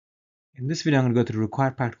In this video, I'm going to go through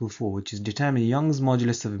required practical 4, which is determine Young's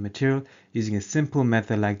modulus of a material using a simple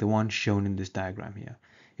method like the one shown in this diagram here.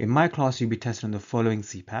 In my class, you'll be tested on the following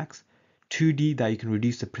CPACs. 2D, that you can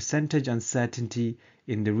reduce the percentage uncertainty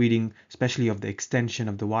in the reading, especially of the extension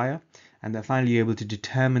of the wire, and that finally you're able to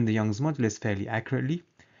determine the Young's modulus fairly accurately.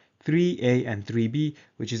 3A and 3B,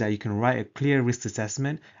 which is that you can write a clear risk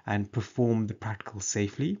assessment and perform the practical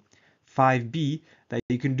safely. 5B, that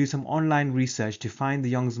you can do some online research to find the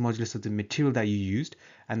Young's modulus of the material that you used,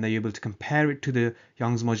 and that you're able to compare it to the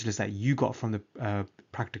Young's modulus that you got from the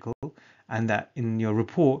practical, and that in your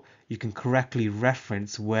report you can correctly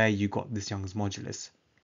reference where you got this Young's modulus.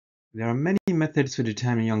 There are many methods for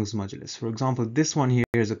determining Young's modulus. For example, this one here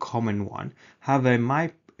is a common one. However, in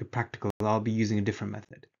my practical, I'll be using a different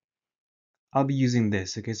method. I'll be using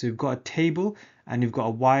this. Okay, so we've got a table and you've got a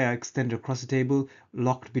wire extended across the table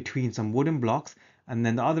locked between some wooden blocks, and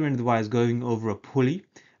then the other end of the wire is going over a pulley,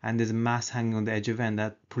 and there's a mass hanging on the edge of it, and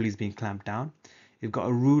that pulley is being clamped down. You've got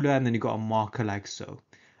a ruler and then you've got a marker like so.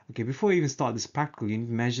 Okay, before you even start this practical, you need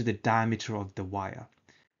to measure the diameter of the wire.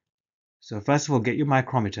 So first of all, get your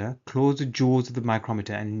micrometer, close the jaws of the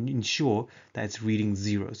micrometer and ensure that it's reading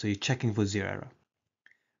 0. So you're checking for 0 error.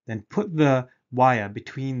 Then put the wire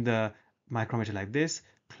between the micrometer like this,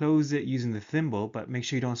 close it using the thimble, but make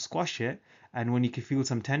sure you don't squash it. And when you can feel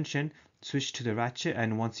some tension, switch to the ratchet,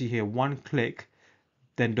 and once you hear one click,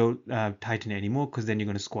 then don't tighten it anymore, because then you're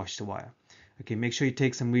going to squash the wire. Okay, make sure you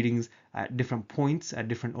take some readings at different points, at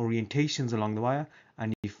different orientations along the wire,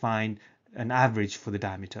 and you find an average for the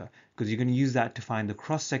diameter, because you're going to use that to find the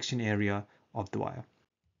cross-section area of the wire.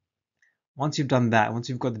 Once you've done that, once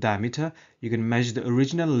you've got the diameter, you can measure the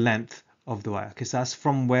original length of the wire. Okay, so that's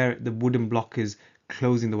from where the wooden block is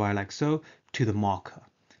closing the wire like so to the marker.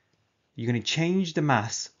 You're going to change the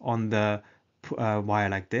mass on the wire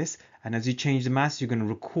like this, and as you change the mass, you're going to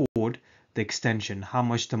record the extension, how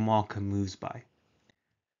much the marker moves by.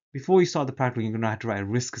 Before you start the practical, you're going to have to write a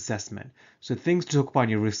risk assessment. So things to talk about in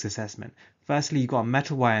your risk assessment. Firstly, you've got a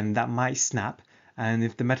metal wire and that might snap. And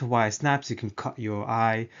if the metal wire snaps, you can cut your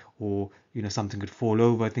eye, or something could fall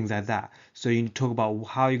over, things like that. So you need to talk about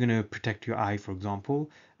how you're going to protect your eye, for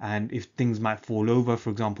example. And if things might fall over, for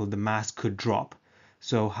example, the mass could drop.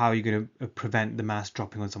 So how are you going to prevent the mass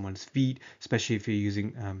dropping on someone's feet, especially if you're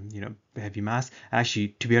using heavy mass? Actually,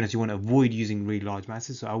 to be honest, you want to avoid using really large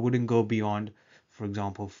masses. So I wouldn't go beyond, for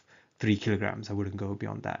example, 3 kilograms. I wouldn't go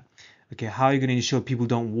beyond that. Okay, how are you going to ensure people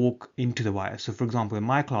don't walk into the wire? So for example, in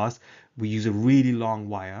my class, we use a really long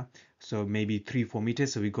wire, so maybe 3-4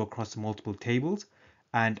 meters, so we go across multiple tables.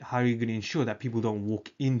 And how are you going to ensure that people don't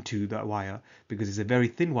walk into the wire, because it's a very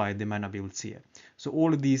thin wire, they might not be able to see it. So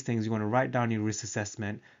all of these things, you want to write down your risk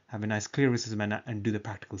assessment, have a nice clear risk assessment, and do the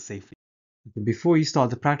practical safely. Before you start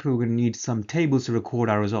the practical, we're going to need some tables to record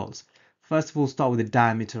our results. First of all, start with the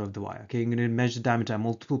diameter of the wire. Okay, you're going to measure the diameter at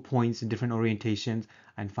multiple points in different orientations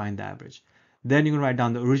and find the average. Then you're going to write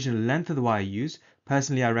down the original length of the wire used.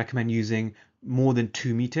 Personally, I recommend using more than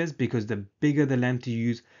 2 meters, because the bigger the length you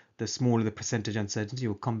use, the smaller the percentage uncertainty.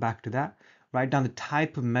 We'll come back to that. Write down the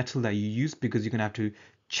type of metal that you use, because you're going to have to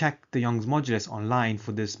check the Young's modulus online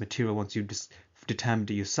for this material once you've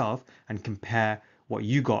determined it yourself, and compare what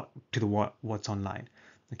you got to the what's online.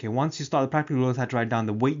 Okay, once you start the practical, you also have to write down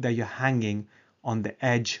the weight that you're hanging on the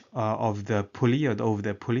edge of the pulley, or over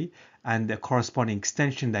the pulley, and the corresponding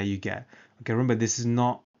extension that you get. Okay, remember, this is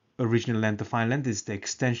not original length or final length, it's the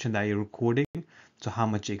extension that you're recording, so how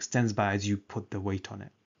much it extends by as you put the weight on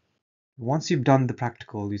it. Once you've done the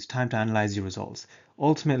practical, it's time to analyze your results.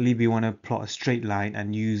 Ultimately, we want to plot a straight line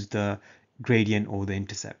and use the gradient or the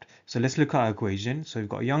intercept. So let's look at our equation. So we've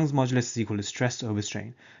got Young's modulus is equal to stress over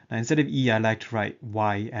strain. Now instead of E, I like to write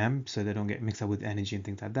YM so they don't get mixed up with energy and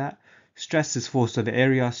things like that. Stress is force over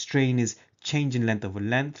area, strain is change in length over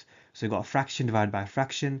length. So you've got a fraction divided by a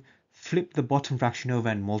fraction. Flip the bottom fraction over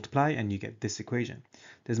and multiply, and you get this equation.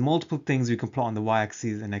 There's multiple things we can plot on the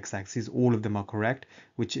y-axis and x-axis. All of them are correct,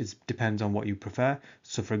 which depends on what you prefer.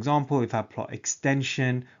 So for example, if I plot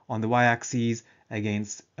extension on the y-axis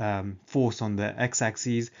against force on the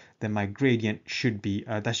x-axis, then my gradient should be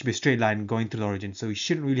that should be a straight line going through the origin. So you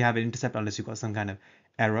shouldn't really have an intercept unless you've got some kind of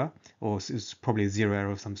error, or it's probably a zero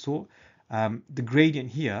error of some sort. The gradient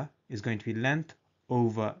here is going to be length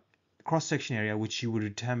over cross-section area, which you will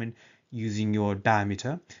determine using your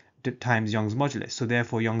diameter times Young's modulus. So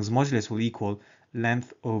therefore, Young's modulus will equal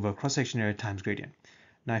length over cross-section area times gradient.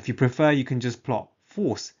 Now, if you prefer, you can just plot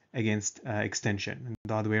force against extension, and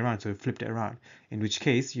the other way around, so flipped it around, in which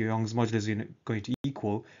case your Young's modulus is going to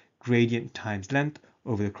equal gradient times length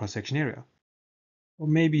over the cross-section area. Or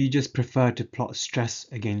maybe you just prefer to plot stress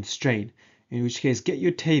against strain, in which case get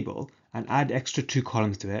your table and add extra 2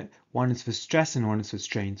 columns to it. One is for stress and one is for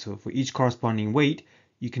strain. So for each corresponding weight,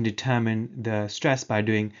 you can determine the stress by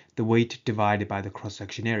doing the weight divided by the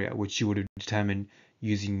cross-section area, which you would have determined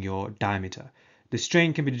using your diameter. The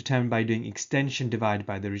strain can be determined by doing extension divided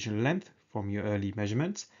by the original length from your early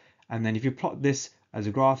measurements. And then if you plot this as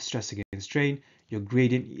a graph, stress against strain, your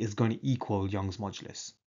gradient is going to equal Young's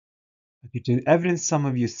modulus. Okay, to evidence some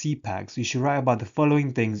of your CPACs, you should write about the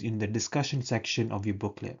following things in the discussion section of your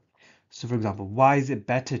booklet. So for example, why is it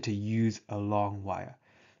better to use a long wire?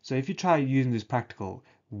 So if you try using this practical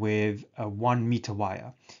with a 1 meter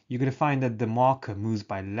wire, you're going to find that the marker moves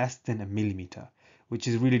by less than a millimeter, which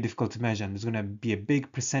is really difficult to measure, and there's going to be a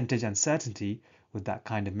big percentage uncertainty with that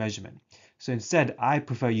kind of measurement. So instead, I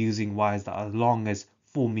prefer using wires that are as long as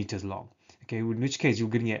 4 meters long. Okay, in which case you're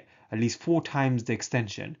going to get at least 4 times the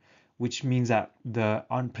extension, which means that the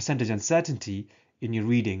percentage uncertainty in your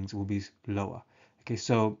readings will be lower. Okay,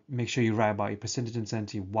 so make sure you write about your percentage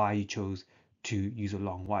uncertainty, why you chose to use a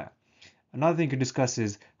long wire. Another thing to discuss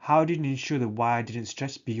is how did you ensure the wire didn't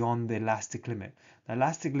stretch beyond the elastic limit. The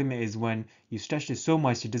elastic limit is when you stretch it so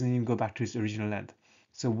much it doesn't even go back to its original length.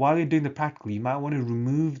 So while you're doing the practical, you might want to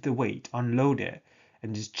remove the weight, unload it,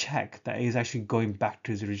 and just check that it is actually going back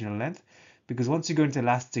to its original length. Because once you go into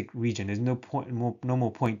elastic region, there's no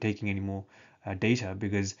more point taking any more data,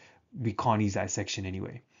 because we can't use that section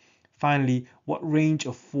anyway. Finally, what range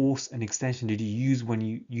of force and extension did you use when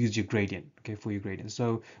you used your gradient, okay, for your gradient?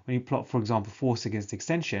 So when you plot, for example, force against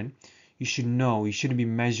extension, you should know you shouldn't be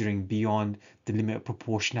measuring beyond the limit of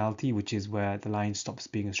proportionality, which is where the line stops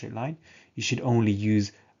being a straight line. You should only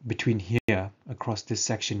use between here across this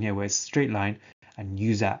section here where it's a straight line, and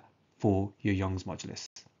use that for your Young's modulus.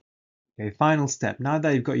 Okay, final step. Now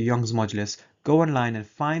that you've got your Young's modulus, go online and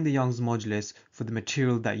find the Young's modulus for the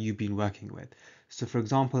material that you've been working with. So for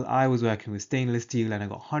example, I was working with stainless steel and I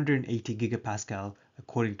got 180 gigapascal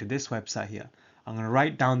according to this website here. I'm going to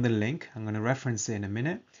write down the link. I'm going to reference it in a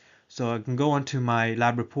minute. So I can go onto my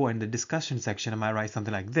lab report in the discussion section. I might write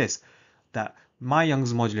something like this, that my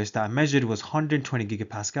Young's modulus that I measured was 120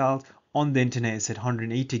 gigapascals. On the internet it said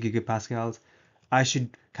 180 gigapascals. I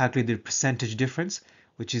should calculate the percentage difference,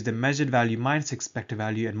 which is the measured value minus expected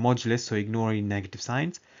value and modulus, so ignoring negative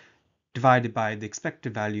signs, divided by the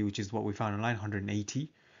expected value, which is what we found online, 180,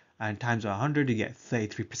 and times by 100, you get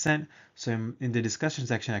 33%. So in the discussion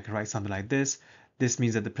section, I can write something like this. This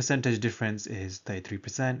means that the percentage difference is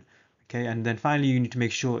 33%. Okay, and then finally, you need to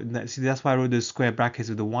make sure that, see, that's why I wrote those square brackets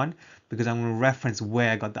with the 1, because I'm going to reference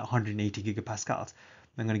where I got that 180 gigapascals.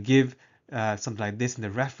 I'm going to give something like this in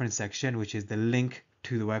the reference section, which is the link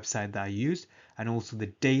to the website that I used, and also the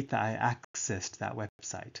date that I accessed that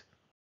website.